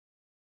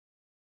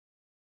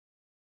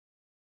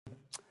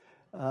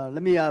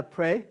Let me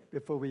pray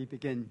before we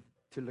begin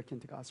to look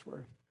into God's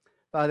Word.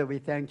 Father, we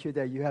thank you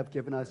that you have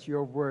given us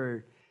your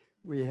Word.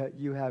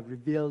 You have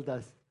revealed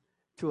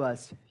to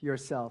us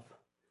yourself.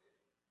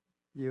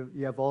 You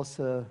have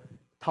also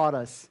taught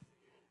us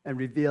and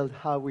revealed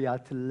how we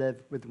ought to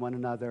live with one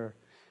another.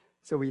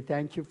 So we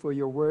thank you for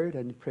your Word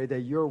and pray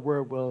that your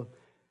Word will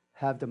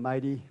have the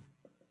mighty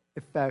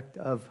effect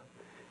of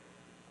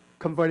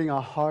converting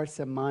our hearts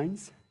and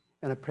minds.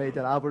 And I pray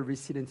that I will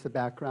recede into the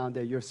background,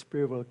 that your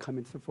Spirit will come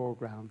into the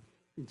foreground.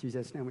 In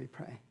Jesus' name we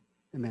pray.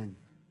 Amen.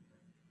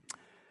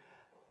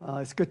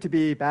 It's good to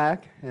be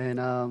back, and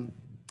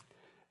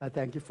I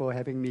thank you for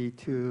having me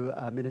to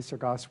minister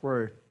God's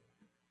Word.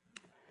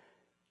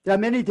 There are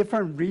many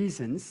different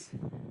reasons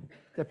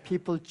that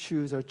people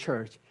choose a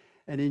church.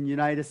 And in the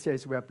United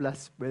States, we are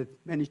blessed with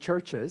many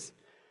churches.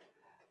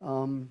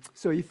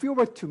 So if you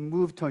were to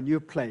move to a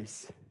new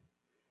place,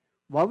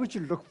 what would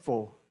you look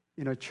for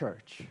in a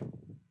church?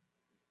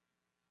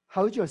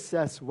 How would you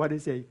assess what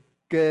is a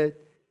good,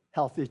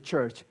 healthy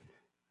church?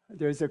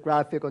 There's a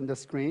graphic on the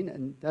screen,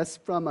 and that's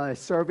from a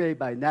survey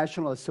by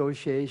National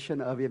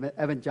Association of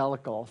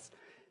Evangelicals.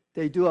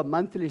 They do a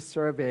monthly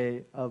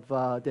survey of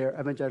their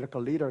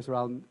evangelical leaders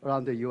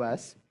around the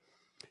U.S.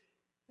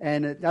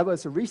 And that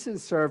was a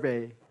recent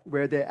survey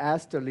where they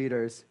asked the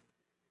leaders,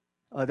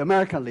 the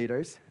American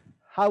leaders,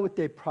 how would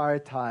they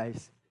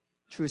prioritize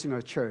choosing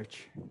a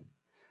church?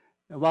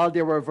 And while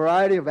there were a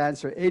variety of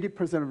answers,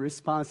 80% of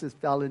responses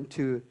fell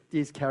into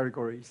these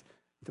categories.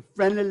 The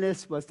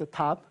friendliness was the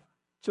top,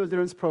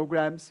 children's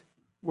programs,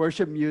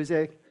 worship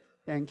music,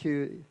 thank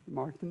you,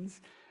 Martins,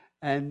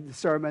 and the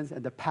sermons,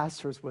 and the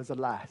pastors was the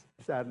last,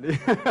 sadly,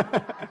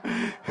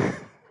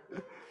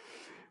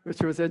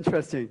 which was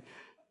interesting.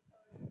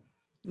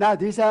 Now,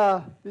 these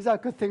are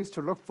good things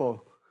to look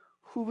for.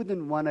 Who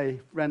wouldn't want a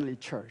friendly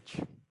church?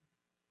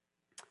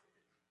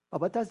 But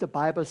what does the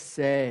Bible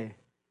say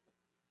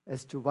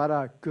as to what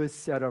are a good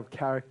set of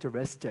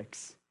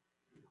characteristics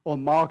or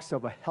marks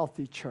of a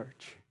healthy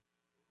church?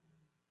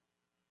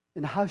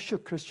 And how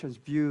should Christians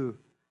view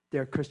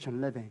their Christian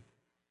living?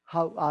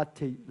 How ought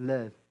they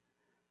live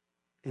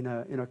in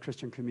a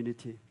Christian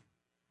community?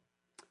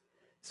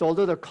 So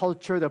although the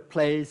culture, the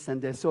place,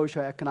 and the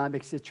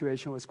socio-economic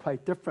situation was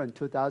quite different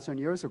 2,000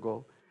 years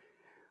ago,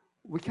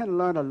 we can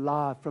learn a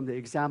lot from the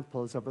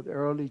examples of the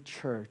early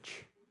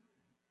church.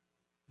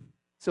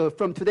 So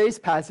from today's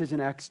passage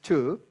in Acts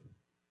 2,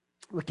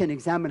 we can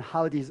examine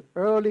how these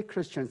early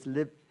Christians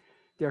lived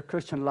their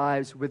Christian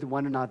lives with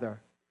one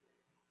another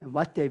and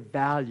what they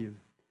value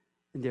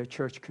in their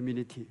church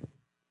community.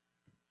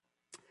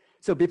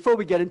 So before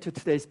we get into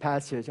today's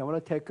passage, I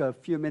want to take a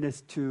few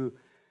minutes to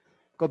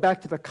go back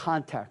to the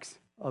context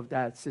of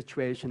that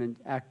situation in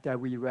Act that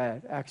we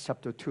read, Acts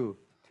chapter 2.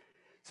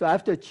 So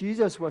after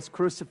Jesus was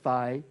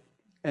crucified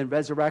and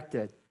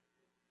resurrected,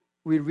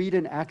 we read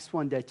in Acts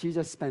 1 that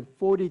Jesus spent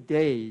 40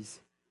 days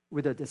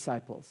with the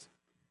disciples.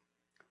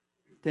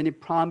 Then he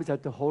promised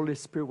that the Holy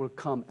Spirit will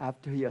come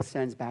after he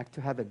ascends back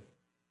to heaven.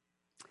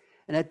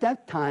 And at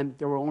that time,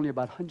 there were only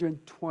about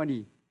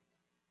 120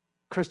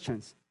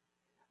 Christians,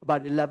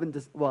 about 11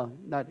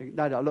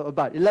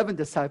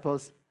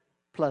 disciples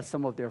plus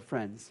some of their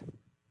friends.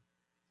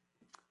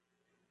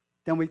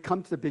 Then we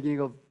come to the beginning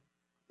of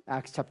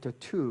Acts chapter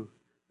 2,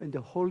 when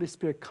the Holy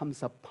Spirit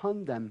comes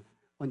upon them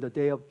on the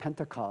day of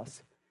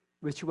Pentecost,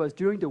 which was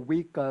during the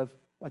week of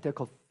what they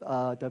call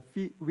the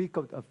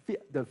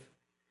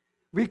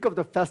week of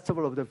the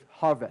festival of the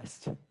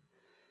harvest.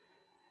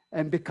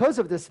 And because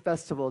of this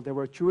festival, there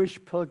were Jewish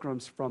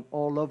pilgrims from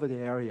all over the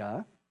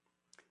area.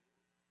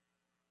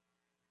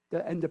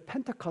 And the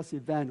Pentecost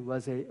event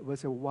was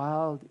a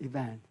wild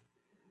event,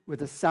 with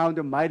the sound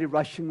of mighty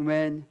rushing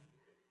wind,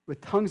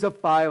 with tongues of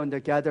fire on the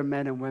gathered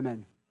men and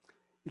women.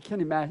 You can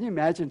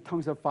imagine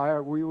tongues of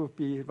fire. We would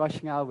be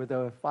rushing out with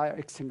a fire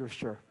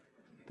extinguisher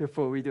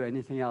before we do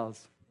anything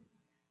else.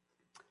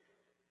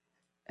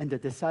 And the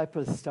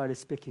disciples started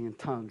speaking in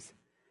tongues,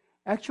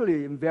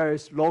 actually in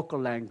various local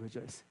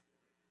languages,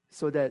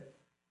 so that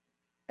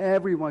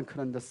everyone could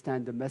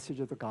understand the message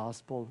of the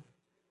gospel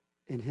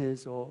in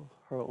his or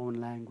her own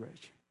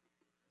language.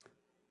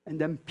 And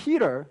then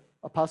Peter,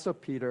 Apostle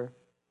Peter,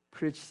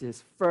 preached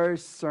his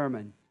first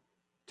sermon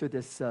to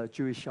this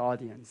Jewish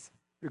audience,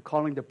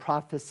 recalling the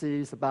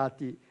prophecies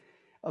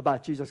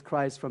about Jesus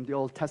Christ from the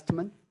Old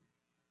Testament.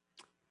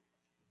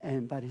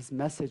 But his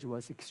message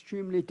was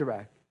extremely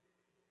direct,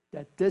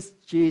 that this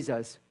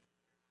Jesus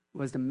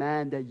was the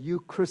man that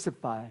you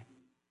crucified,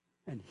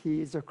 and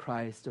he is the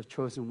Christ, the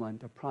chosen one,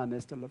 the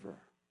promised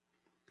deliverer.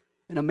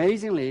 And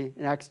amazingly,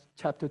 in Acts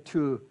chapter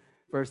 2,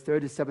 verse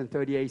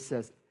 37-38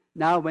 says,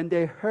 now when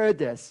they heard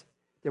this,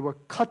 they were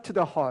cut to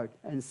the heart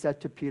and said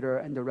to Peter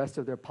and the rest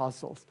of the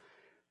apostles,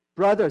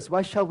 brothers,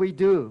 what shall we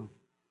do?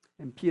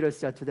 And Peter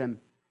said to them,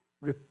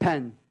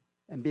 repent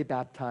and be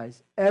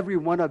baptized, every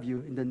one of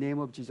you, in the name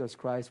of Jesus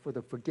Christ, for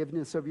the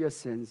forgiveness of your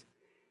sins,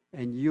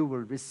 and you will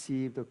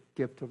receive the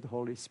gift of the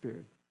Holy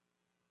Spirit.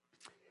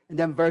 And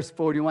then verse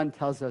 41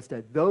 tells us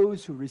that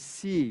those who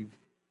received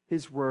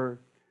his word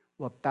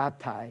were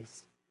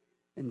baptized.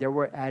 and there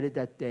were added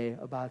that day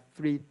about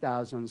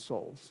 3,000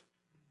 souls.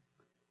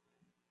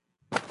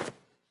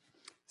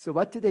 So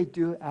what did they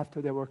do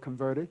after they were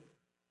converted?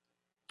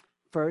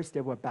 First,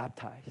 they were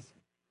baptized.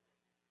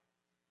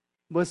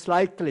 Most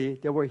likely,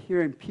 they were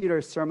hearing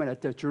Peter's sermon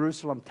at the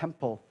Jerusalem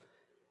temple,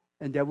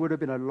 and there would have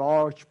been a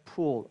large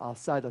pool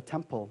outside the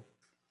temple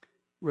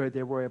where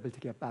they were able to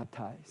get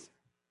baptized.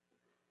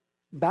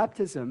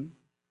 Baptism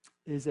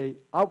is an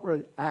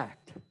outward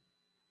act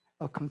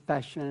of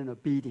confession and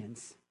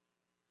obedience.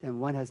 Then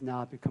one has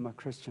now become a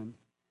Christian.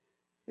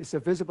 It's a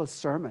visible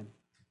sermon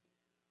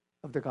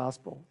of the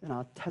gospel and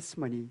our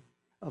testimony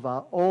of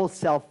our old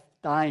self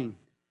dying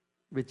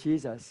with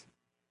Jesus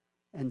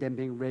and then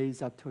being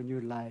raised up to a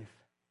new life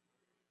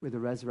with the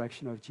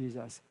resurrection of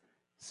Jesus.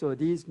 So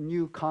these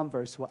new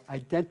converts were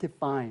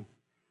identifying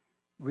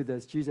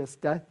with Jesus'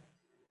 death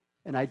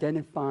and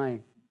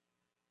identifying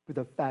with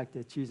the fact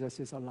that Jesus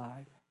is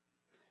alive.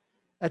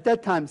 At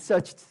that time,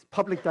 such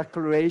public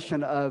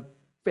declaration of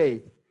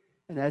faith,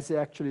 and as it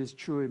actually is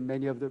true in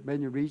many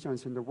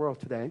regions in the world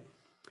today,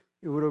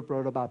 it would have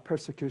brought about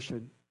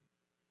persecution.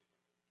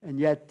 And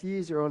yet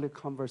these early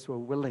converts were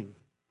willing.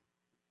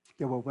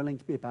 They were willing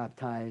to be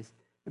baptized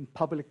and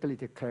publicly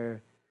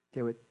declare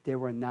they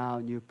were now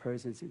new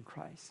persons in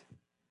Christ.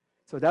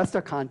 So that's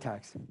the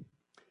context.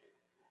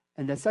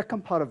 And the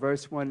second part of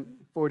verse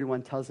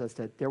 141 tells us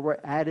that there were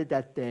added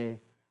that day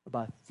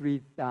about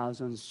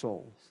 3,000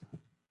 souls.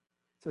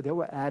 So they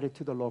were added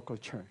to the local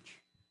church,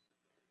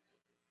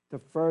 the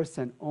first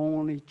and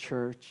only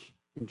church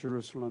in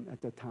Jerusalem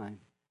at the time.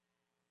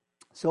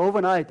 So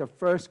overnight, the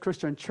first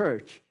Christian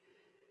church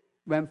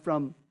went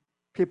from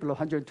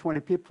 120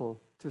 people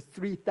to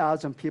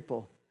 3,000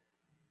 people.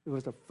 It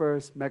was the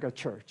first mega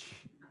church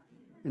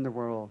in the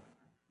world.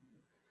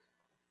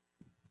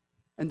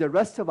 And the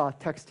rest of our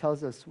text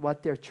tells us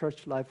what their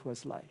church life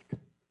was like,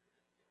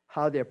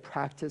 how their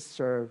practice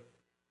served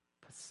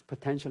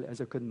potentially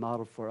as a good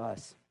model for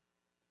us.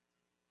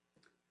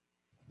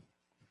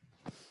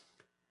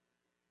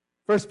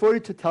 Verse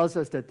 42 tells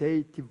us that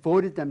they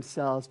devoted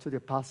themselves to the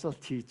apostles'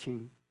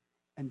 teaching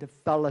and the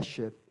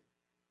fellowship,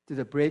 to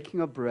the breaking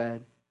of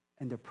bread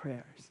and the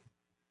prayers.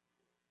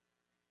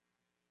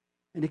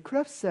 And it could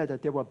have said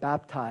that they were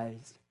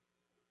baptized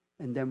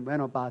and then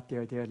went about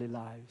their daily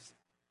lives.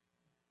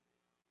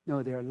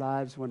 No, their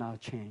lives were now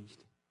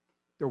changed.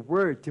 The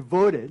word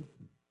devoted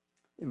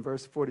in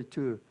verse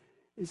 42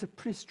 is a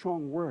pretty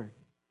strong word.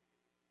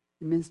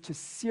 It means to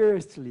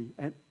seriously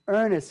and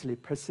earnestly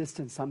persist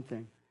in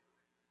something.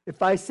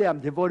 If I say I'm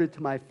devoted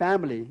to my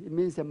family, it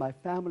means that my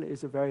family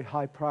is a very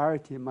high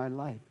priority in my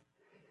life,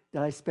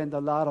 that I spend a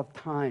lot of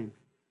time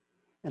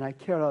and I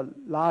care a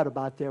lot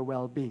about their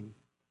well-being.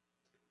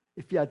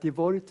 If you are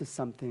devoted to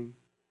something,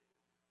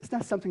 it's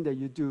not something that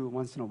you do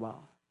once in a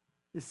while.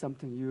 It's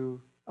something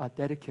you are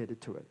dedicated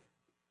to it.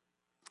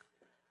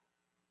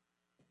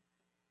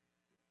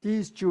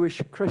 These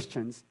Jewish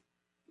Christians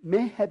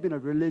may have been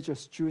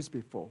religious Jews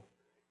before,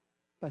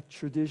 but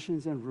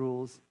traditions and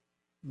rules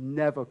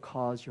never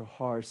cause your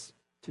hearts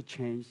to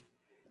change.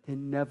 They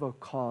never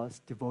cause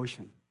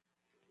devotion.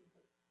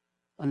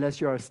 Unless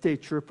you're a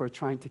state trooper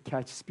trying to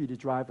catch speedy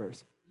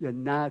drivers, you're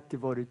not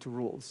devoted to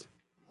rules.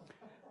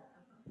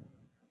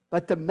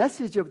 But the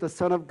message of the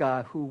Son of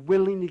God, who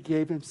willingly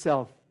gave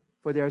himself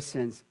for their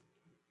sins,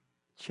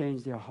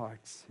 changed their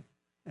hearts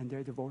and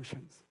their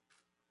devotions.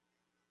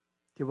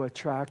 They were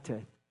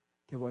attracted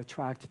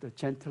to the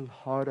gentle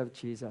heart of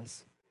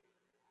Jesus.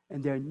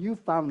 And their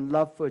newfound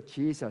love for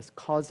Jesus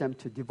caused them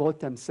to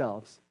devote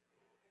themselves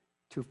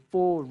to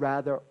full,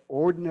 rather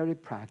ordinary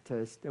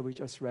practice that we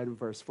just read in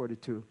verse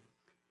 42.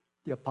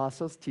 The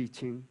apostles'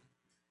 teaching,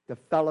 the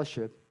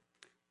fellowship,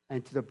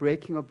 and to the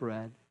breaking of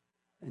bread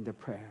and the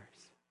prayers.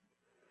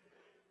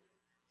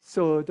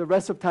 So the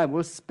rest of time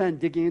we'll spend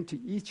digging into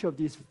each of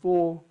these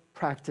four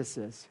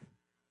practices,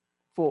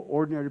 four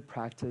ordinary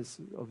practices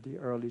of the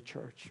early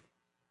church.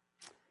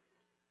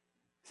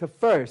 So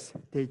first,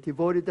 they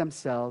devoted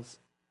themselves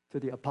to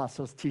the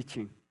apostles'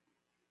 teaching,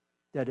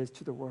 that is,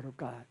 to the Word of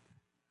God.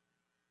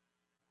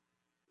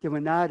 They were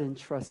not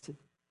interested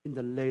in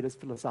the latest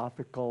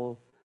philosophical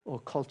or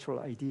cultural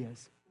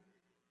ideas.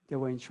 They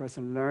were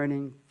interested in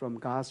learning from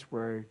God's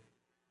Word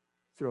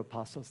through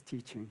apostles'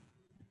 teaching.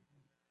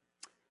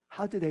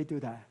 How did they do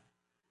that?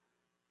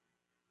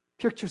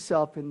 Picture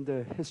yourself in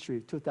the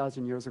history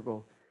 2,000 years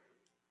ago.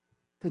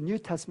 The New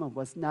Testament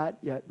was not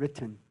yet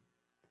written.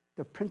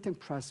 The printing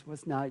press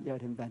was not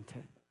yet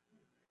invented.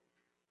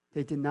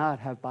 They did not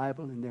have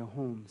Bible in their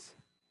homes.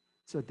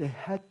 So they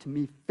had to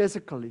meet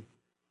physically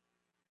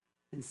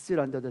and sit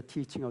under the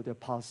teaching of the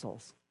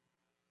apostles,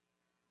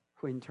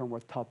 who in turn were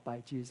taught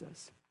by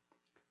Jesus.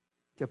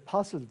 The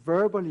apostles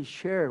verbally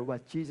share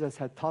what Jesus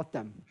had taught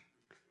them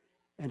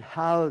and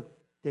how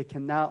they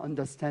can now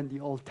understand the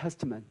Old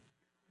Testament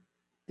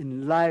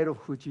in light of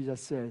who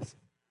Jesus is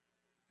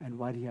and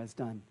what he has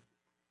done.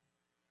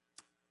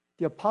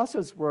 The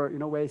apostles were,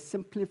 in a way,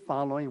 simply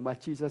following what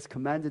Jesus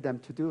commanded them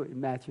to do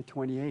in Matthew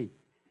 28,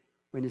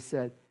 when he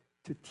said,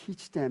 to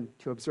teach them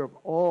to observe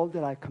all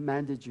that I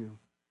commanded you.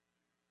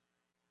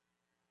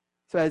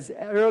 So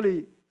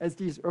as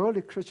these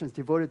early Christians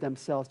devoted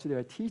themselves to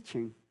their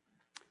teaching,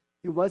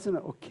 it wasn't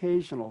an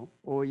occasional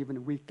or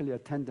even weekly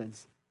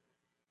attendance.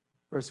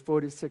 Verse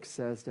 46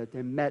 says that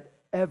they met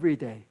every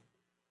day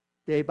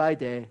by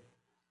day,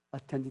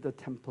 attended the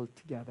temple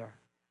together.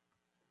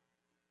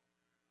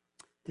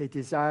 They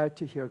desired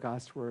to hear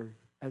God's word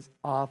as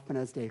often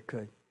as they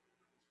could,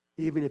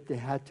 even if they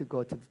had to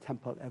go to the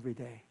temple every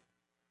day.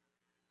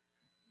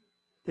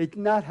 They did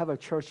not have a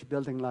church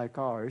building like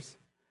ours,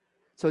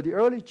 so the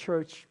early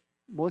church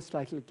most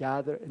likely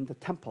gathered in the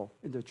temple,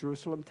 in the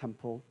Jerusalem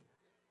temple,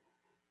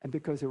 and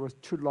because it was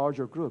too large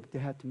a group, they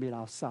had to meet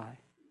outside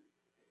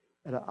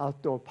at an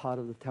outdoor part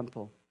of the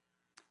temple.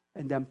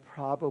 And then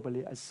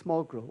probably a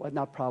small group, well,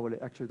 not probably,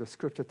 actually the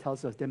scripture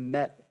tells us they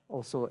met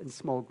also in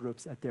small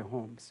groups at their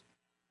homes.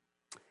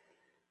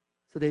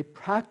 So they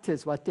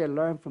practiced what they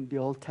learned from the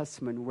Old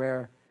Testament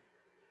where,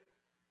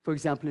 for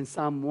example, in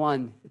Psalm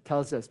 1, it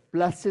tells us,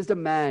 "Blessed is the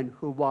man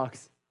who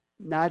walks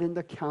not in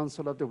the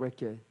counsel of the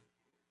wicked,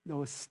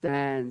 nor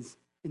stands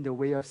in the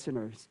way of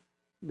sinners,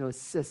 nor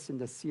sits in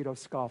the seat of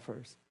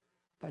scoffers,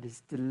 but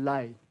his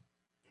delight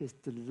is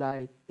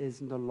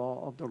in the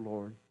law of the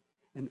Lord,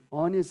 and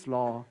on his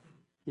law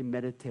he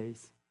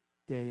meditates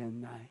day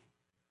and night."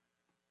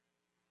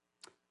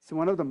 So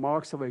one of the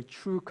marks of a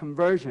true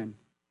conversion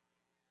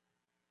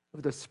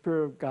of the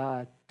Spirit of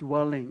God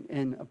dwelling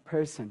in a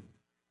person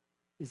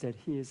is that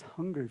he is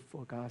hungry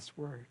for God's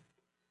word,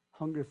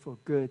 hungry for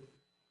good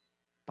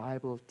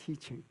Bible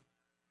teaching.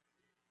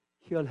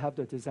 He'll have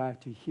the desire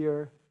to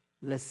hear,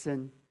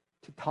 listen,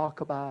 to talk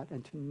about,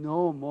 and to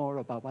know more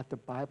about what the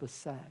Bible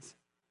says.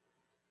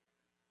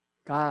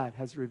 God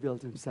has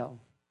revealed himself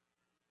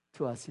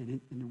to us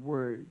in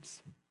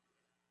words.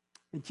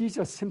 And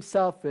Jesus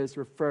himself is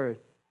referred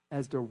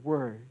as the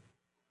Word.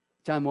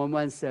 John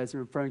 1:1 says,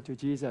 referring to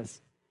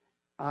Jesus,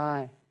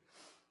 in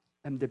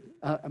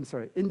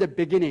the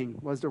beginning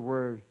was the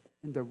Word,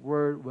 and the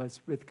Word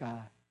was with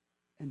God,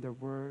 and the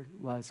Word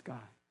was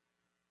God.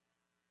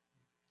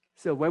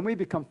 So when we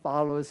become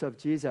followers of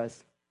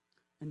Jesus,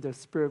 and the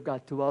Spirit of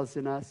God dwells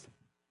in us,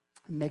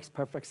 it makes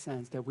perfect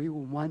sense that we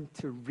will want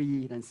to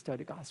read and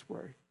study God's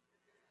Word.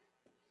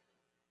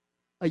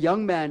 A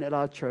young man at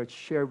our church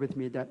shared with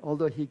me that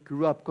although he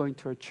grew up going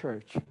to a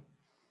church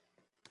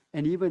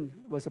and even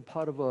was a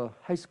part of a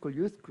high school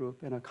youth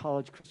group and a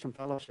college Christian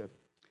fellowship,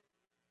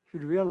 he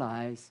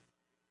realized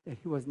that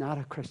he was not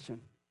a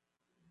Christian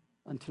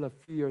until a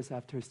few years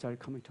after he started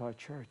coming to our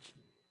church.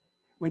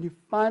 When he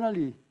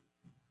finally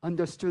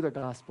understood the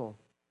gospel,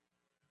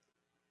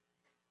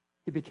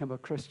 he became a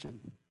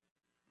Christian.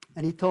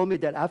 And he told me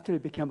that after he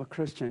became a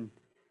Christian,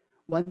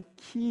 one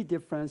key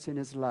difference in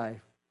his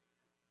life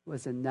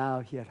was that now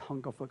he had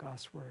hunger for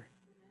God's word,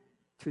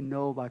 to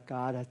know what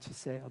God had to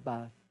say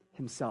about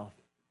himself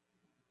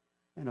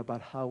and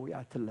about how we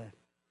are to live.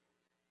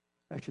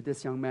 Actually,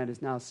 this young man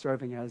is now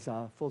serving as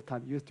a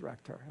full-time youth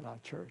director at our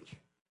church.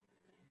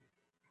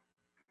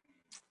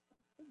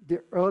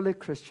 The early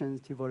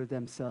Christians devoted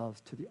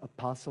themselves to the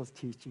apostles'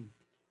 teaching.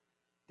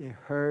 They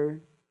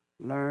heard,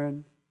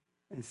 learned,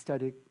 and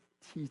studied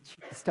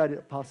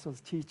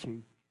apostles'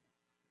 teaching,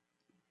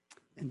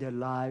 and their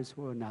lives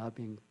were now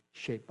being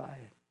shaped by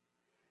it.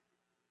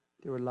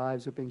 Their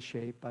lives were being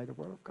shaped by the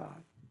Word of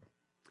God.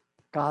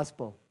 The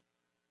gospel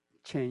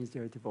changed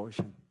their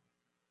devotion.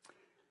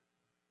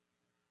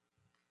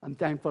 I'm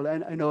thankful,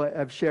 and I know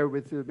I've shared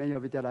with many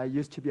of you that I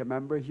used to be a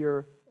member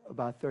here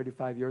about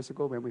 35 years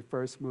ago when we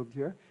first moved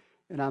here,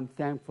 and I'm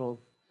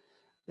thankful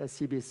that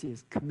CBC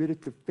is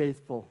committed to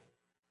faithful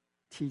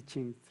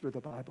teaching through the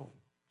Bible.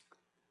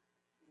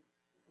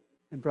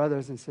 And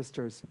brothers and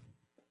sisters,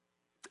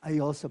 are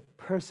you also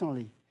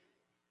personally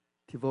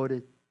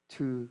devoted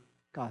to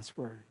God's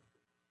Word?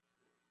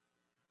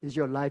 Is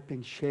your life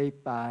being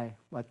shaped by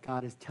what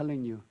God is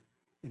telling you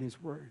in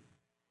His Word?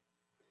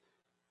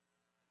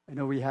 I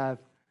know we have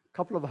a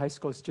couple of high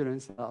school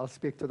students. I'll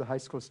speak to the high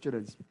school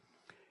students.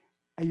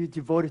 Are you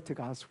devoted to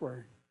God's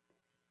Word?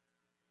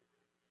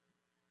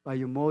 Are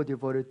you more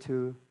devoted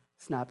to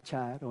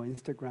Snapchat or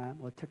Instagram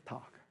or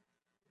TikTok,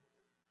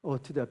 or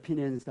to the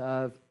opinions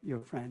of your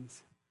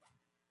friends?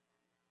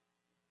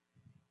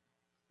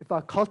 If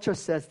our culture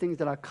says things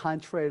that are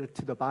contrary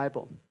to the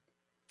Bible,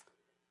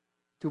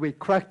 do we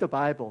correct the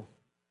Bible,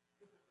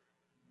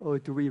 or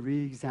do we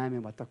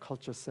re-examine what the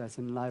culture says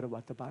in light of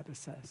what the Bible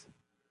says?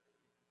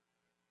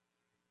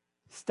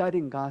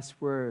 Studying God's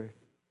Word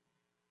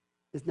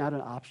is not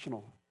an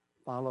optional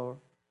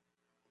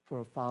for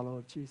a follower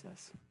of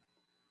Jesus.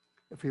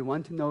 If we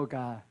want to know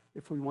God,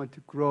 if we want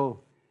to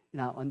grow in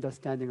our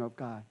understanding of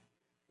God,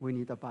 we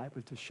need the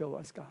Bible to show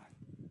us God.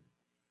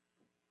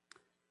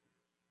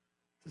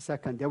 The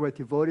second, they were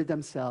devoted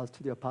themselves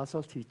to the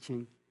apostles'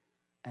 teaching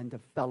and the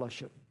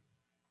fellowship.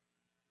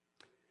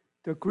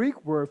 The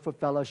Greek word for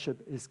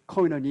fellowship is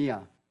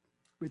koinonia,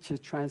 which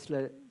is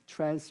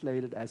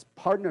translated as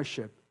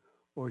partnership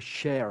or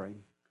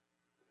sharing.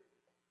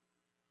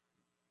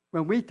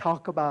 When we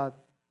talk about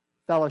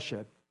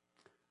fellowship,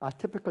 our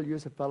typical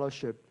use of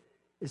fellowship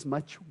is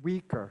much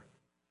weaker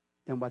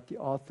than what the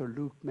author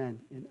Luke meant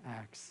in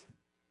Acts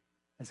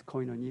as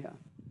koinonia.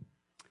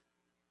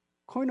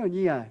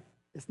 Koinonia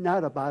is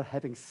not about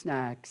having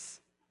snacks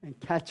and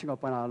catching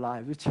up on our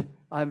lives, which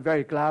I'm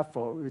very glad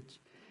for,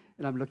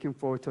 and I'm looking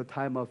forward to a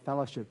time of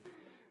fellowship.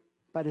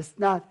 But it's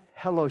not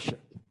fellowship.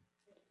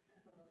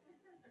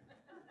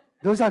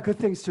 Those are good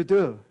things to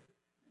do,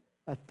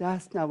 but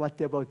that's not what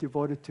they were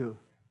devoted to.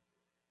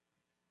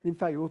 In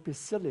fact, it would be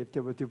silly if they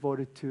were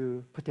devoted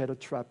to potato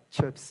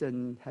chips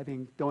and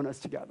having donuts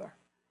together.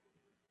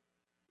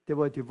 They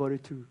were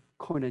devoted to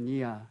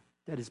koinonia,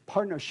 that is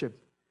partnership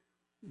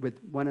with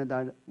one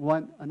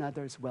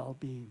another's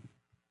well-being.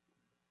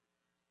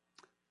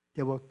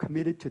 They were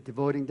committed to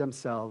devoting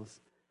themselves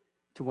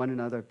to one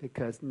another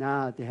because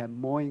now they have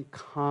more in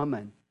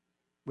common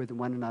with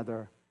one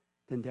another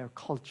than their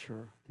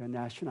culture, their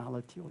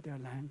nationality, or their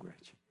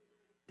language.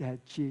 They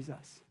had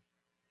Jesus.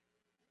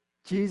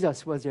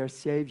 Jesus was their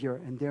Savior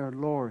and their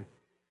Lord.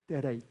 They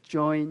had a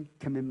joint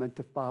commitment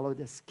to follow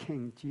this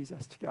King,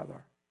 Jesus,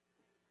 together.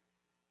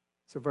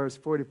 So verse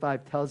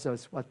 45 tells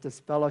us what this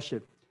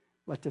fellowship,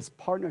 what this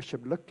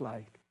partnership looked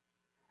like.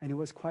 And it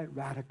was quite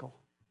radical.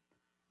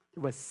 It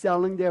was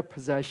selling their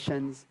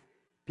possessions,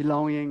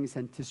 belongings,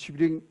 and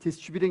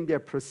distributing their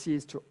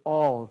proceeds to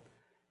all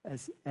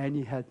as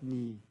any had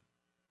need.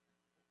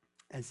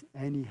 As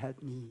any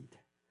had need.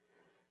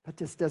 But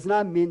this does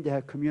not mean they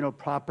have communal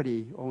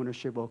property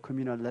ownership or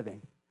communal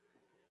living.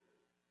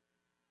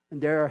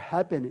 And there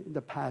have been in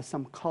the past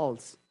some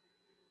cults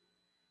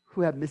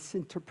who have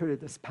misinterpreted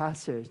this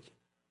passage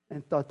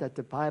and thought that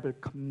the Bible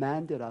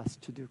commanded us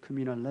to do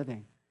communal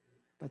living.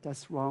 But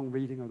that's wrong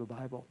reading of the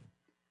Bible.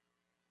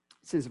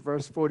 Since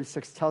verse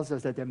 46 tells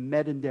us that they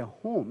met in their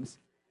homes,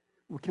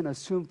 we can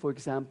assume, for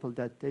example,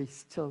 that they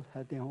still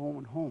had their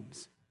own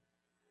homes.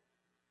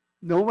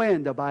 Nowhere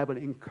in the Bible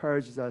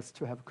encourages us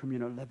to have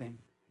communal living.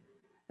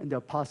 And the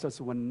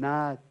apostles were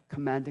not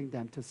commanding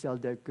them to sell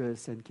their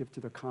goods and give to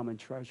the common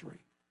treasury.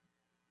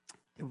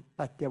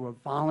 But they were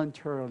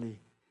voluntarily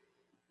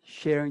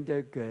sharing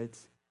their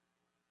goods,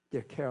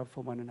 their care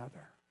for one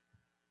another.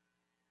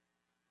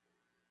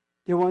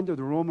 They were under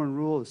the Roman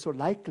rule, so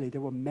likely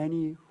there were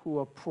many who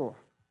were poor.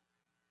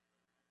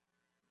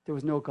 There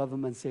was no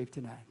government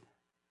safety net.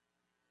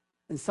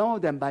 And some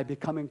of them, by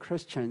becoming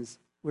Christians,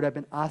 would have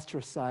been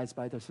ostracized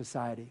by the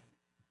society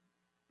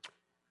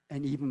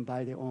and even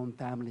by their own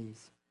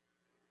families.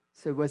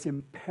 So it was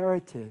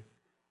imperative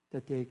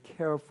that they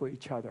care for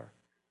each other.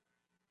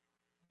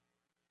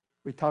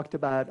 We talked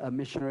about a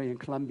missionary in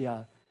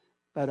Colombia,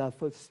 but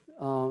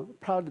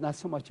probably not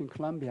so much in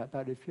Colombia,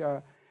 but if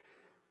you're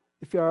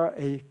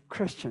a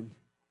Christian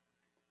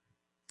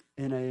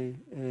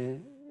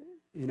in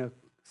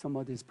some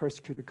of these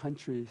persecuted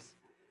countries,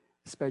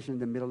 especially in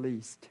the Middle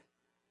East,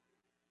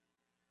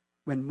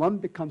 when one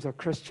becomes a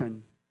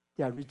Christian,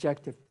 they are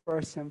rejected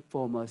first and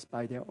foremost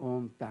by their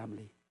own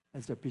family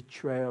as a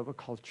betrayal of a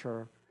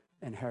culture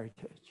and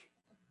heritage.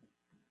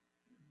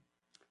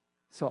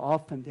 So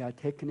often they are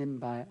taken in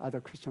by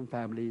other Christian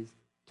families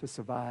to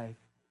survive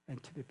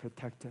and to be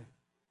protected.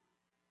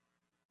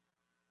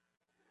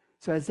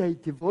 So as they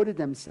devoted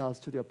themselves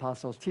to the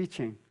apostles'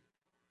 teaching,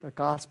 the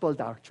gospel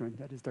doctrine,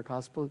 that is the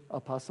gospel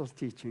apostles'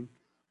 teaching,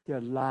 their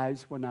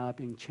lives were now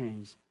being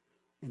changed,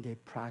 and they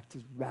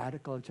practiced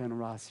radical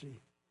generosity,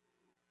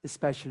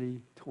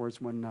 especially towards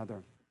one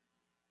another.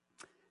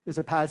 There's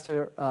a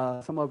pastor,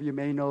 some of you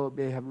may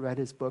have read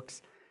his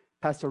books,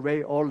 Pastor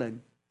Ray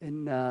Orland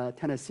in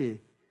Tennessee.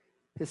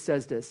 He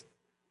says this: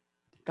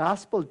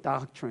 gospel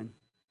doctrine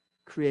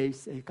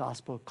creates a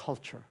gospel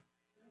culture.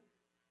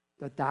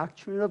 The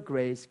doctrine of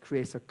grace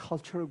creates a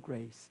culture of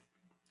grace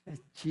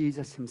as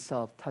Jesus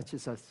himself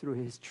touches us through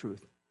his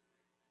truth.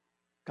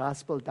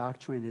 Gospel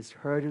doctrine is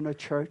heard in a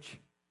church,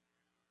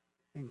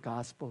 and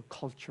gospel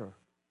culture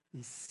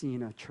is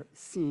seen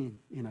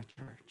in a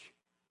church.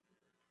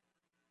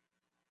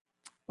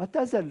 What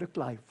does that look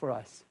like for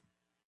us?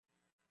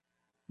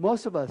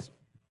 Most of us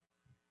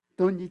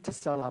don't need to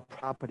sell our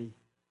property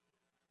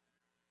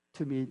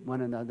to meet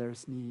one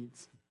another's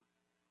needs.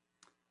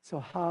 So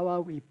how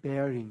are we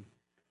bearing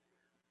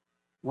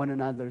one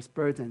another's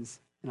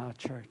burdens in our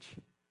church?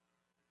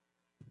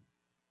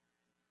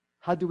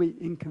 How do we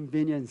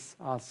inconvenience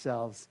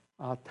ourselves,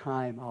 our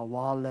time, our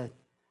wallet,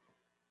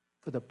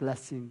 for the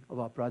blessing of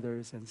our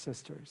brothers and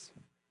sisters?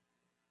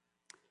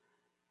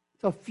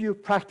 So a few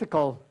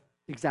practical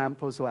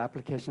examples or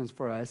applications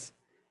for us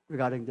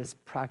regarding this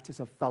practice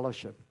of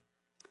fellowship.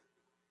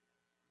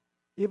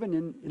 Even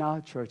in our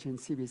church, in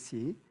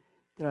CBC,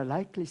 there are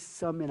likely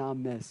some in our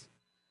midst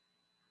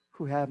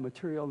who have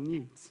material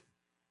needs,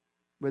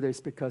 whether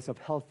it's because of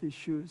health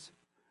issues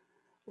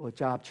or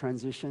job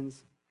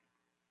transitions.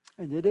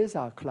 And it is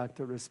our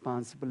collective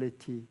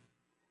responsibility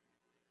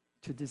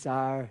to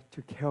desire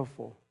to care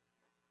for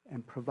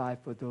and provide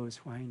for those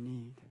who are in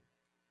need.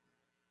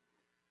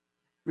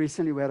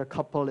 Recently, we had a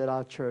couple at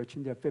our church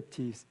in their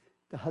 50s.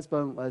 The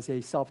husband was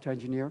a software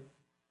engineer,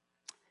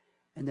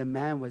 and the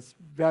man was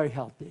very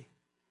healthy,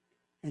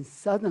 and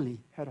suddenly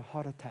had a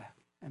heart attack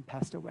and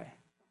passed away.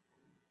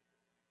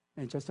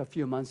 And just a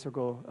few months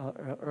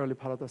ago, early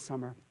part of the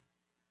summer,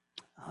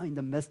 in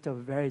the midst of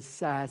a very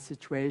sad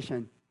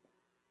situation,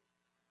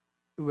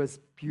 it was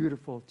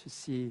beautiful to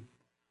see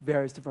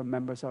various different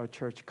members of our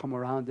church come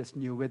around this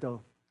new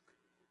widow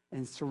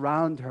and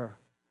surround her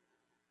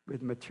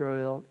with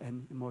material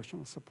and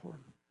emotional support.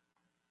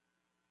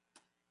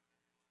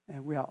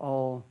 And we are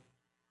all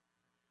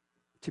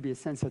to be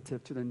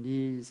sensitive to the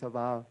needs of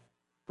our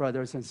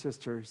brothers and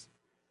sisters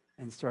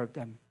and serve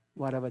them,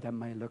 whatever that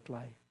might look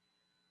like.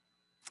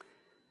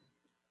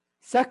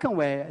 Second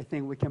way I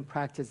think we can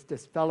practice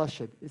this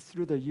fellowship is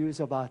through the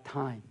use of our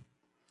time.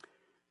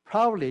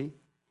 Probably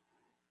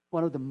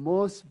one of the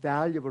most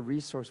valuable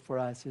resources for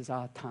us is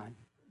our time.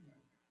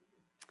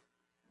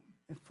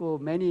 And for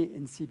many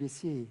in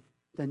CBC,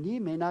 the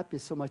need may not be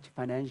so much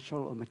financial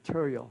or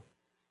material,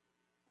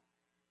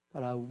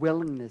 but our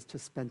willingness to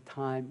spend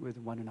time with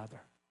one another,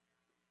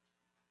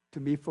 to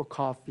meet for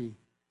coffee,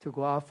 to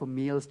go out for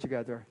meals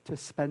together, to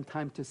spend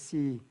time to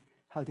see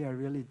how they are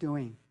really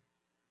doing,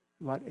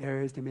 what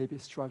areas they may be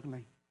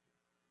struggling.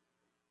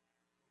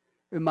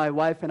 When my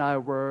wife and I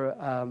were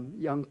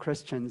young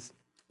Christians,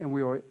 and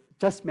we were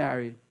just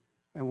married,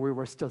 and we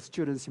were still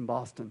students in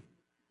Boston.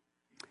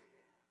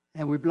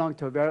 And we belonged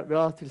to a very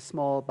relatively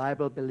small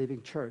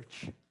Bible-believing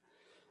church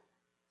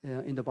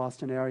in the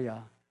Boston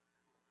area.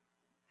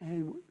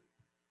 And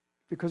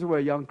because we were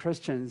young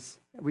Christians,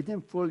 we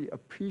didn't fully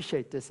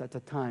appreciate this at the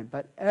time.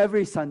 But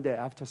every Sunday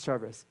after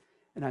service,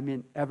 and I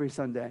mean every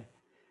Sunday,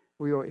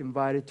 we were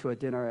invited to a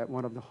dinner at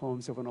one of the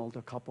homes of an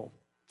older couple.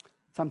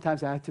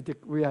 Sometimes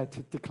we had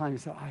to decline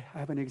and say, I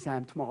have an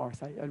exam tomorrow,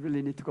 so I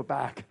really need to go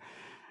back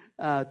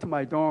to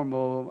my dorm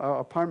or our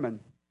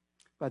apartment.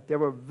 But they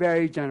were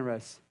very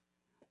generous,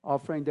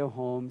 offering their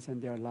homes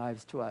and their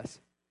lives to us.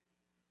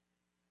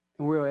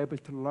 And we were able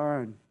to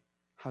learn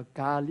how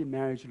godly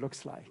marriage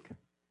looks like,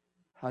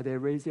 how they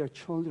raise their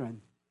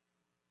children,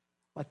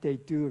 what they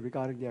do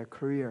regarding their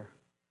career.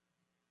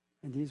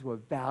 And these were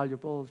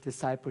valuable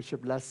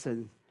discipleship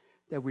lessons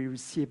that we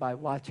received by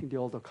watching the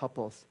older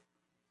couples.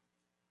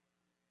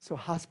 So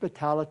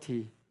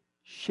hospitality,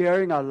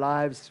 sharing our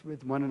lives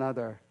with one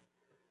another,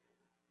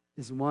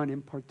 is one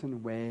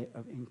important way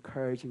of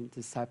encouraging,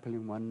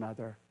 discipling one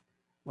another,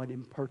 one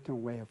important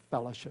way of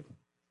fellowship.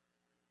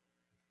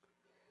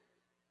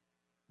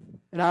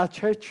 In our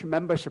church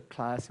membership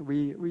class,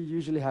 we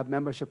usually have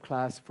membership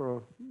class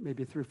for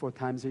maybe 3 or 4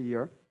 times a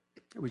year.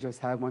 We just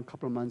had one a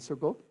couple of months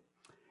ago.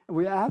 And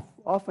we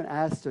often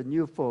ask the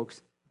new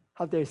folks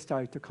how they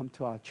started to come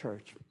to our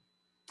church.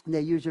 And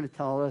they usually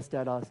tell us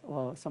that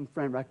some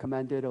friend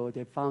recommended or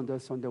they found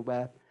us on the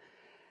web.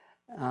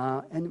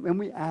 And when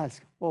we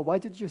ask, well, why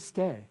did you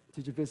stay?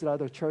 Did you visit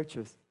other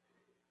churches?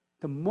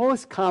 The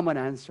most common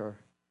answer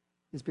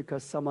is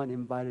because someone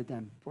invited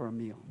them for a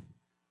meal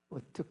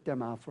or took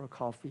them out for a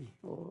coffee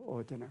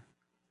or dinner.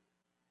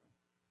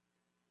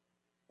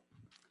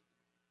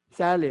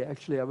 Sadly,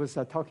 actually, I was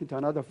talking to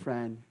another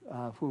friend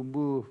who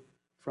moved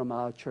from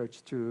our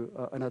church to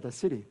another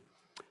city.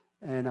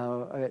 And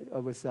I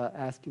was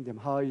asking them,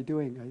 how are you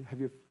doing? Have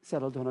you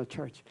settled on a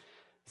church?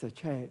 I said,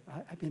 Chae,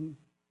 I've been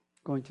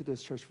going to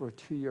this church for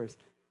 2 years.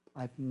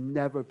 I've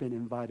never been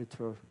invited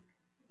to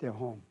their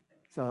home.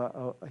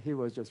 So he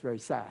was just very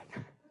sad.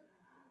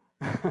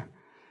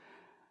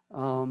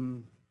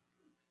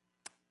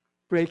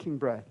 Breaking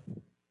bread.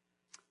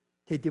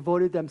 They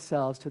devoted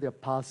themselves to the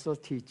apostles'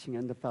 teaching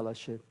and the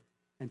fellowship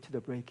and to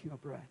the breaking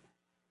of bread.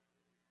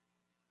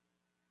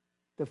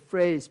 The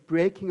phrase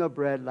breaking of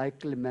bread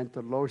likely meant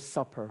the Lord's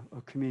Supper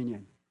or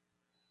communion.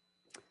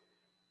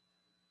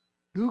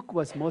 Luke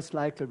was most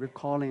likely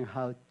recalling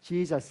how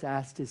Jesus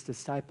asked his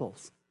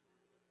disciples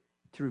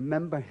to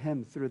remember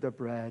him through the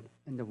bread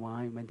and the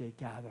wine when they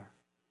gather.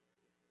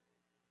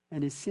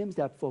 And it seems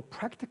that for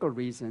practical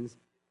reasons,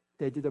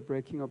 they did the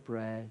breaking of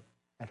bread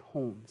at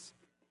homes.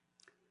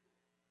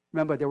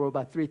 Remember, there were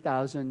about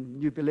 3,000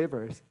 new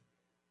believers,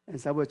 and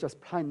so it was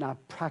just probably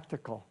not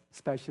practical,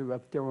 especially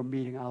if they were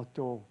meeting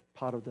outdoor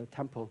part of the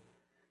temple,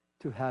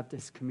 to have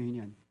this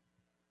communion.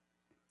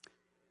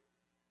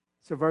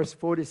 So verse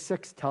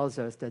 46 tells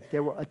us that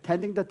they were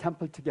attending the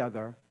temple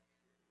together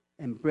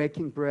and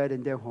breaking bread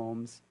in their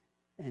homes,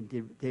 and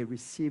they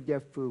received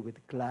their food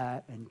with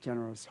glad and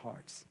generous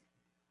hearts.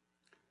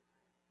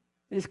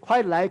 It's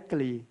quite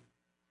likely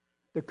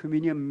the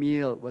communion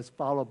meal was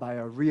followed by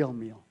a real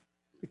meal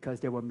because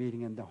they were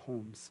meeting in their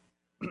homes.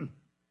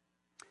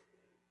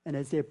 And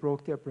as they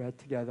broke their bread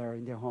together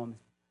in their homes,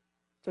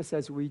 just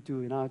as we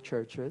do in our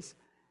churches,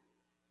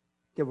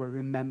 they were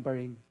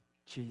remembering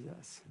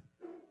Jesus.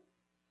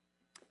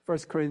 1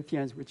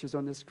 Corinthians, which is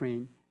on the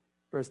screen,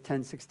 verse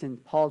 10, 16,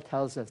 Paul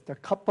tells us, the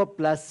cup of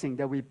blessing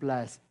that we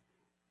bless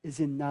is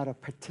not a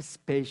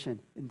participation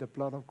in the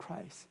blood of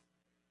Christ.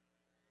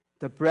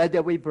 The bread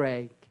that we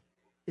break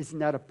is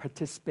not a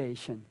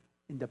participation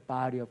in the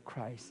body of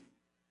Christ.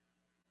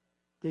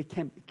 They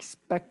came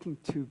expecting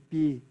to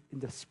be in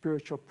the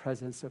spiritual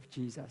presence of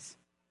Jesus,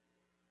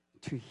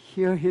 to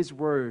hear his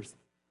words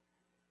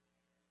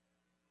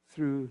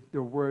through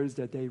the words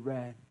that they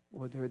read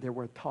or they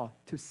were taught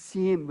to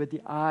see Him with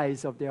the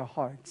eyes of their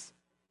hearts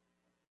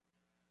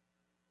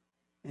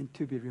and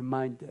to be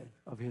reminded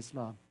of His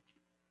love.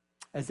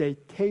 As they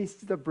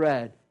taste the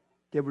bread,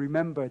 they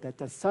remember that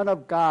the Son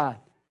of God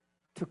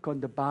took on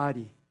the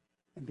body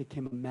and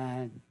became a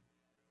man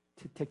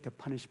to take the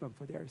punishment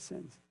for their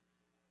sins.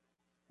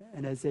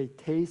 And as they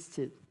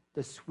tasted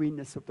the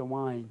sweetness of the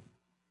wine,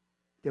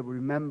 they will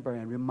remember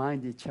and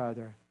remind each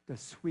other the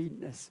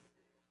sweetness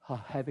of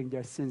having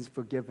their sins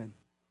forgiven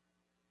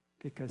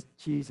because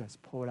Jesus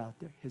poured out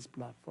His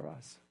blood for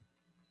us.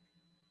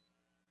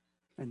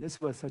 And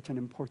this was such an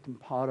important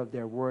part of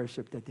their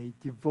worship that they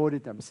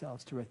devoted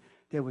themselves to it.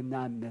 They would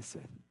not miss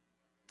it.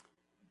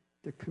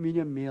 The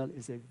communion meal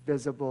is a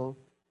visible,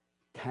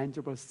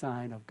 tangible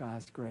sign of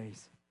God's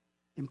grace.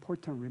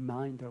 Important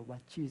reminder of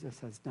what Jesus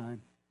has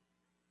done.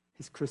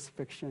 His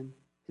crucifixion,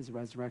 His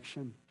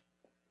resurrection.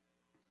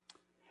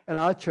 At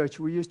our church,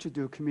 we used to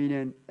do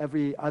communion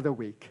every other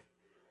week.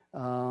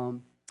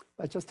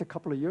 But just a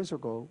couple of years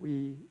ago,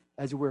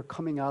 as we were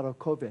coming out of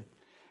COVID,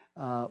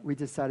 we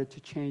decided to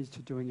change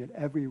to doing it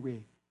every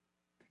week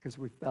because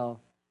we felt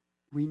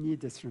we need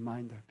this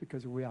reminder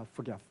because we are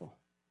forgetful.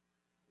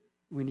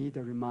 We need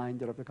a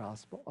reminder of the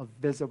gospel, a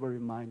visible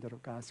reminder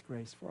of God's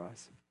grace for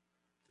us.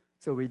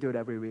 So we do it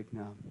every week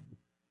now.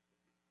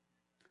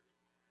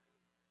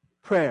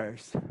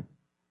 Prayers.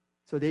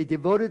 So they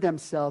devoted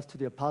themselves to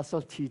the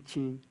apostles'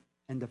 teaching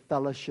and the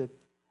fellowship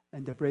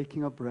and the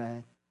breaking of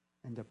bread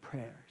and the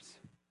prayers.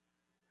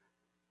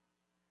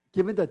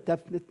 Given the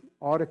definite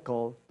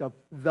article,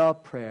 the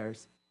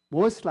prayers,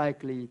 most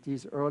likely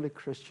these early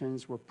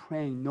Christians were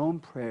praying known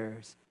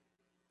prayers,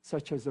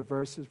 such as the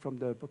verses from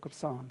the book of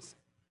Psalms.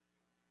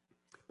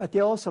 But they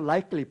also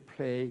likely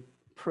pray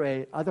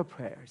other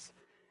prayers.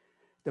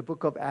 The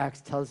book of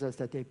Acts tells us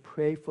that they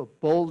pray for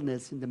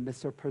boldness in the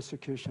midst of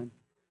persecution.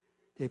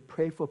 They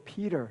pray for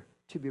Peter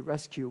to be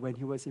rescued when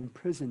he was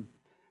imprisoned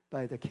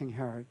by the King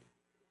Herod.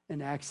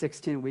 In Acts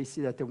 16, we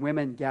see that the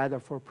women gather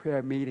for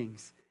prayer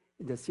meetings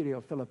in the city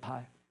of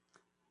Philippi.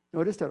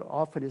 Notice that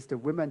often it's the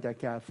women that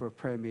gather for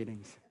prayer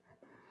meetings.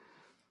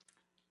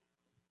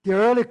 The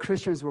early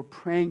Christians were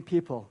praying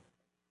people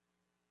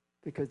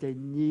because they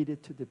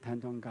needed to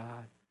depend on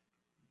God.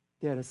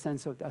 They had a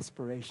sense of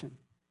desperation.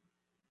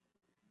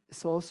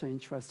 It's also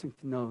interesting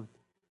to note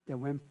that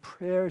when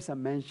prayers are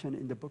mentioned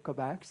in the book of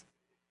Acts,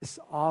 it's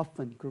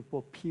often a group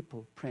of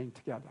people praying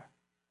together.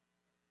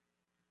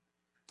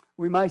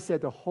 We might say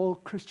the whole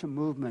Christian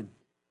movement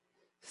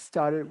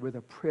started with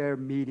a prayer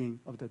meeting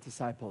of the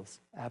disciples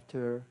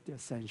after the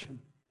ascension.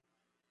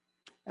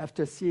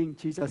 After seeing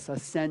Jesus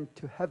ascend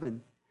to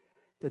heaven,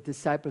 the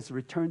disciples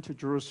returned to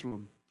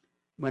Jerusalem,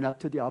 went up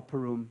to the upper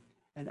room,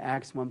 and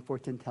Acts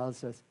 1:14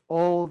 tells us,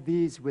 all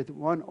these with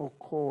one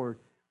accord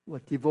were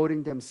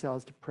devoting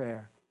themselves to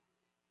prayer,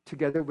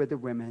 together with the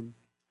women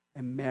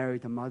and Mary,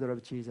 the mother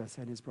of Jesus,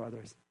 and his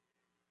brothers.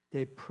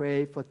 They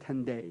prayed for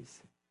 10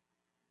 days,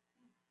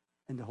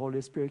 and the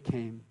Holy Spirit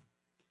came,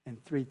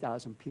 and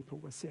 3,000 people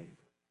were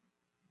saved.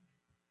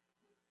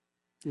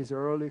 These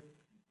early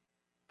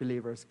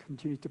believers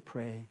continued to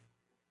pray,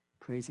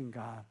 praising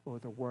God for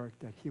the work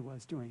that He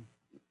was doing.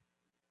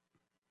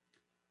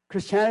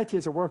 Christianity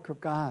is a work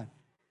of God,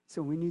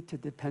 so we need to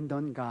depend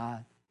on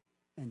God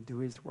and do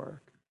His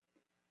work.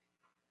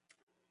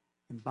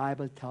 And the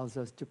Bible tells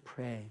us to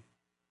pray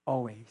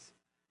always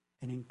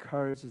and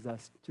encourages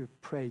us to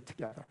pray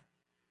together.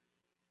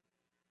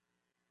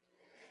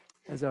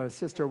 As our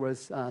sister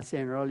was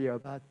saying earlier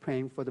about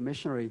praying for the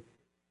missionary,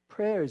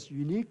 prayer is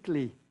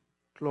uniquely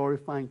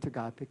glorifying to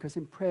God because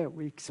in prayer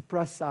we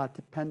express our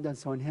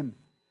dependence on Him,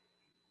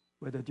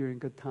 whether during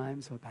good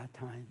times or bad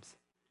times.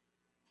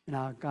 And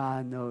our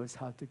God knows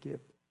how to give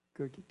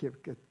good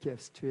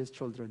gifts to His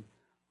children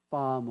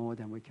far more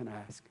than we can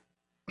ask.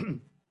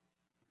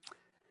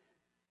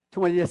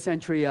 20th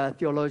century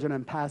theologian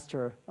and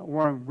pastor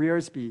Warren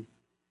Wiersbe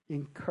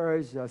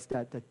encouraged us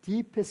that the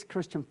deepest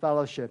Christian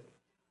fellowship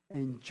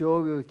and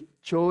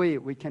joy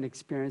we can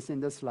experience in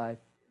this life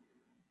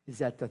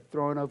is at the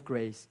throne of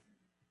grace,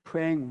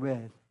 praying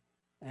with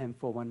and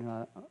for one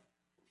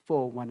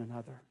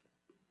another.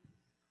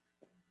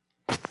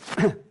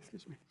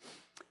 Excuse me.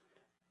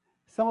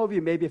 Some of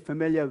you may be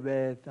familiar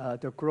with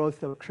the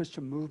growth of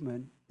Christian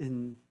movement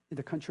in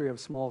the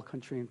small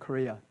country in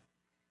Korea.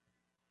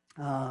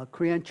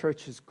 Korean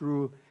churches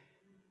grew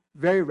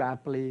very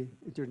rapidly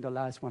during the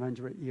last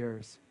 100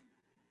 years.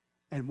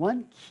 And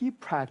one key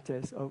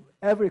practice of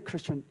every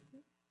Christian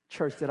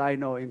church that I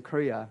know in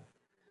Korea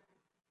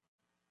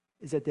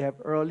is that they have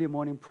early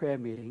morning prayer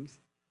meetings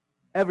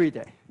every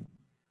day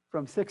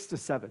from 6 to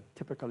 7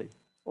 typically,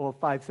 or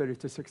 5:30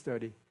 to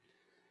 6:30.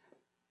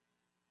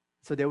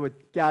 So they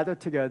would gather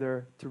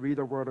together to read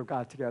the Word of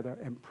God together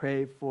and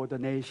pray for the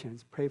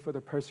nations, pray for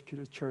the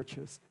persecuted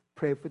churches,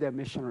 pray for their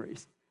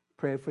missionaries,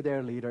 pray for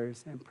their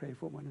leaders, and pray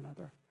for one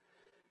another.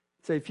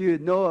 So if you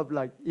know of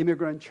like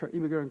immigrant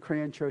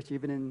Korean church,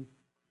 even in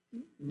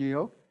New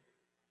York,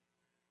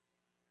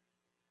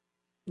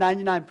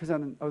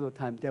 99% of the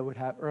time they would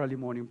have early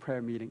morning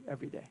prayer meeting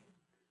every day.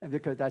 And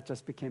because that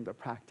just became the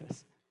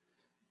practice.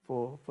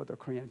 for the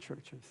Korean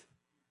churches.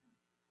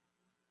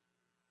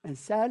 And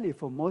sadly,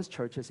 for most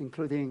churches,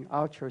 including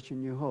our church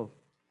in New Hope,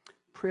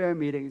 prayer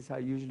meetings are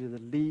usually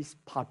the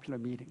least popular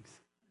meetings.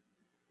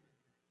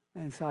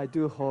 And so I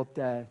do hope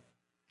that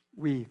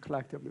we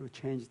collectively would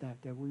change that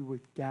we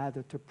would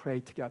gather to pray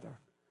together,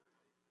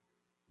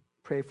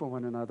 pray for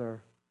one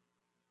another,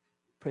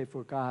 pray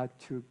for God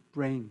to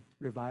bring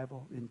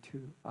revival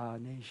into our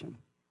nation.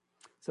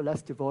 So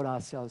let's devote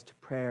ourselves to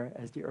prayer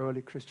as the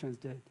early Christians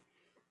did,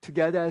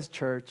 together as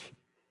church,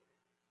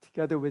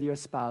 together with your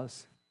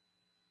spouse,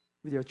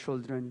 with your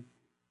children,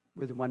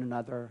 with one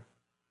another.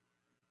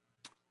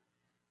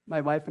 My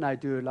wife and I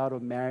do a lot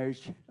of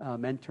marriage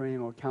mentoring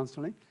or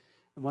counseling.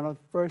 And one of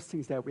the first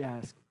things that we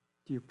ask,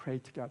 do you pray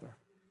together?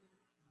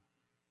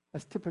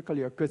 That's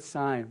typically a good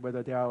sign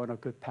whether they are on a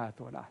good path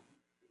or not.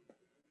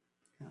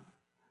 Yeah.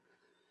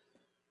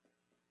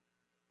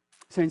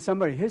 So in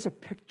summary, here's a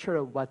picture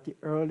of what the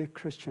early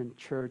Christian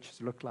churches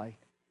looked like.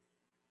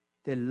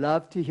 They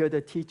loved to hear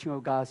the teaching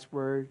of God's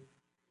word.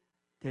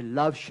 They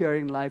love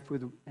sharing life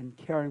with and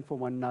caring for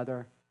one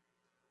another.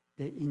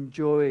 They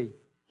enjoy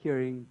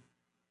hearing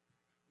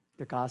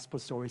the gospel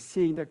story,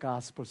 seeing the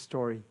gospel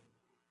story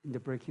in the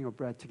breaking of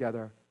bread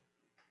together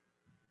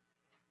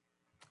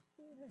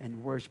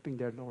and worshiping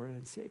their Lord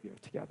and Savior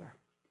together.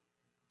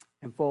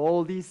 And for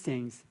all these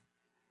things,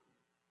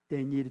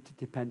 they needed to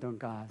depend on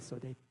God, so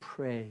they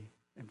pray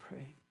and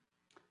pray.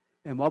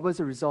 And what was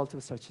the result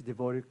of such a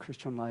devoted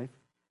Christian life?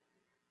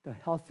 The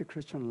healthy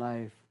Christian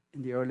life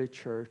in the early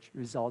church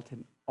resulted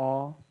in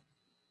awe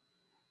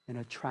and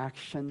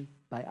attraction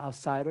by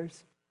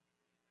outsiders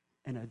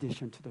in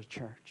addition to the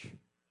church.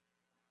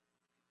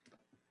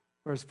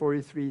 Verse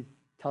 43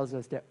 tells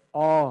us that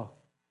awe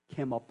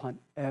came upon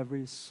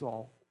every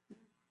soul.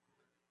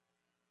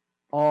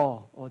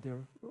 Awe, or their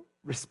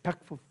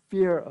respectful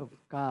fear of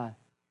God,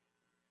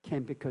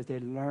 came because they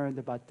learned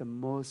about the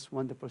most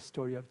wonderful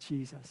story of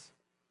Jesus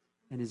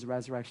and his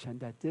resurrection,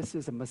 that this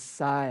is a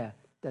Messiah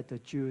that the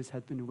Jews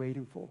had been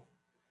waiting for.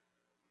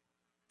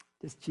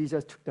 This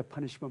Jesus took the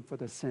punishment for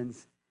the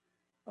sins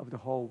of the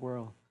whole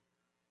world,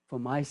 for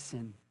my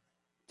sin,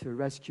 to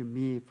rescue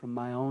me from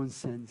my own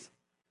sins,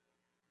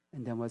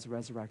 and then was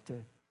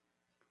resurrected.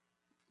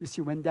 You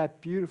see, when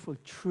that beautiful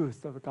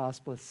truth of the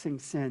gospel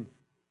sinks in,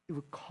 it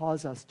will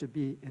cause us to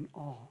be in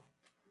awe.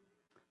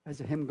 As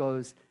the hymn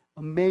goes,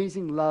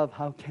 amazing love,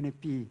 how can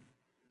it be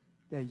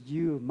that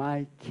you,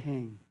 my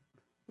King,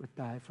 would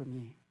die for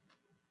me?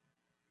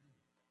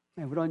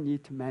 And we don't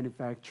need to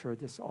manufacture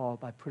this awe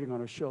by putting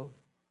on a show.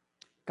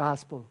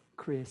 Gospel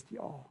creates the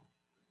awe,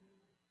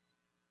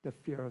 the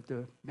fear of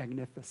the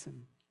magnificent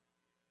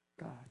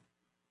God.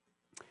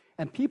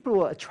 And people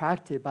were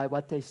attracted by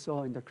what they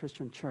saw in the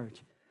Christian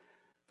church.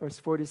 Verse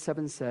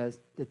 47 says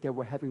that they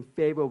were having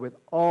favor with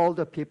all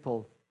the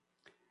people.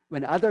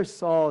 When others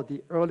saw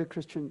the early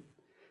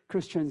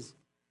Christians,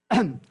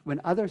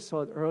 when others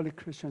saw the early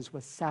Christians were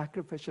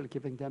sacrificially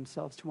giving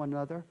themselves to one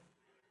another,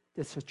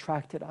 this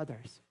attracted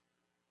others.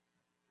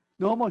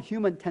 Normal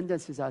human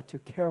tendencies are to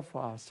care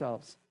for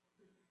ourselves.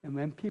 And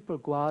when people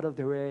go out of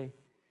their way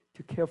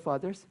to care for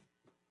others,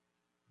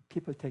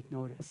 people take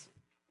notice.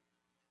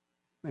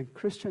 When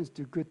Christians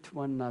do good to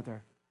one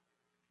another,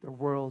 the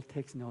world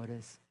takes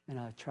notice and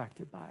are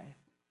attracted by it.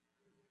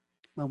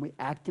 When we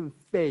act in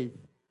faith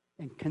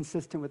and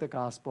consistent with the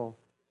gospel,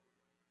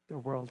 the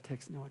world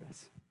takes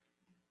notice.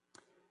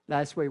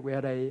 Last week, we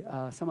had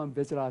someone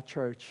visit our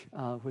church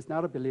who's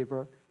not a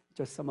believer,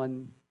 just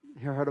someone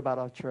who heard about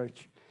our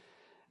church.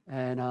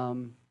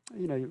 And,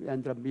 you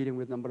ended up meeting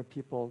with a number of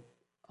people.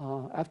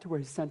 Afterward,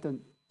 he sent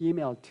an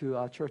email to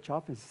our church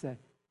office and said,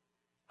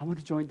 I want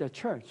to join the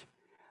church.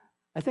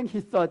 I think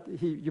he thought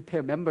you pay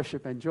a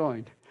membership and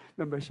joined.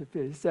 Membership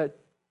fee. He said,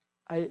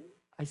 I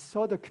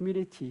saw the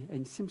community,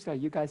 and it seems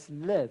like you guys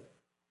live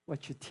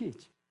what you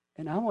teach,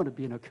 and I want to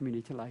be in a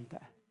community like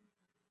that.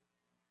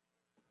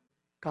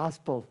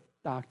 Gospel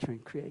doctrine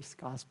creates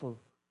gospel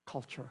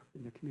culture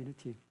in the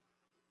community.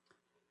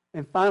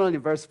 And finally,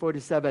 verse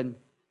 47,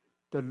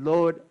 the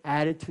Lord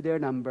added to their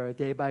number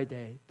day by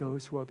day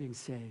those who are being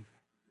saved.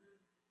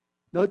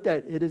 Note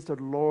that it is the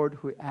Lord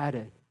who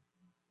added.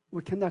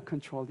 We cannot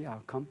control the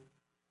outcome.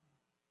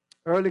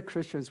 Early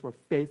Christians were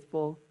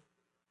faithful,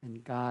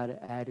 and God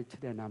added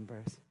to their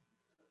numbers.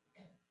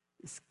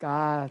 It's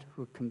God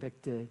who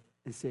convicted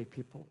and saved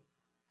people,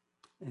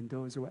 and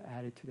those who were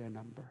added to their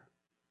number.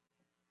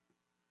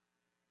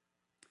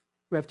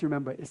 We have to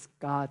remember it's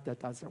God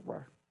that does the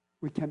work.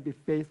 We can be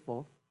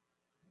faithful,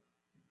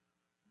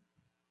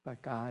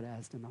 but God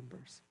adds the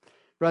numbers.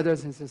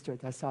 Brothers and sisters,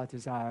 that's our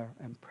desire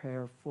and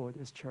prayer for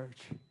this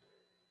church,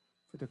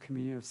 for the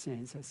community of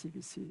saints at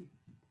CBC.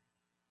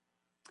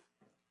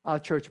 Our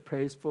church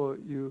prays for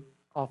you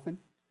often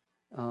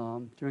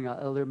during our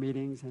elder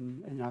meetings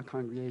and in our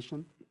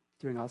congregation,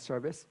 during our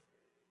service.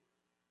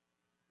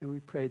 And we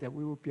pray that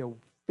we will be a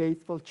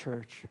faithful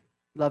church,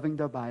 loving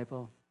the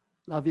Bible,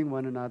 loving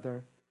one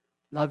another,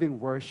 loving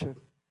worship,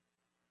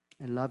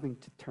 and loving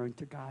to turn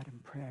to God in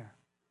prayer.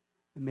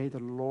 And may the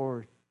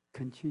Lord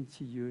continue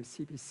to use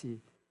CBC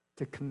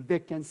to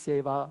convict and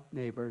save our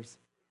neighbors,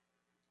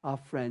 our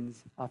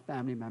friends, our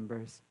family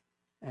members,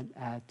 and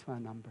add to our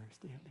numbers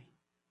daily.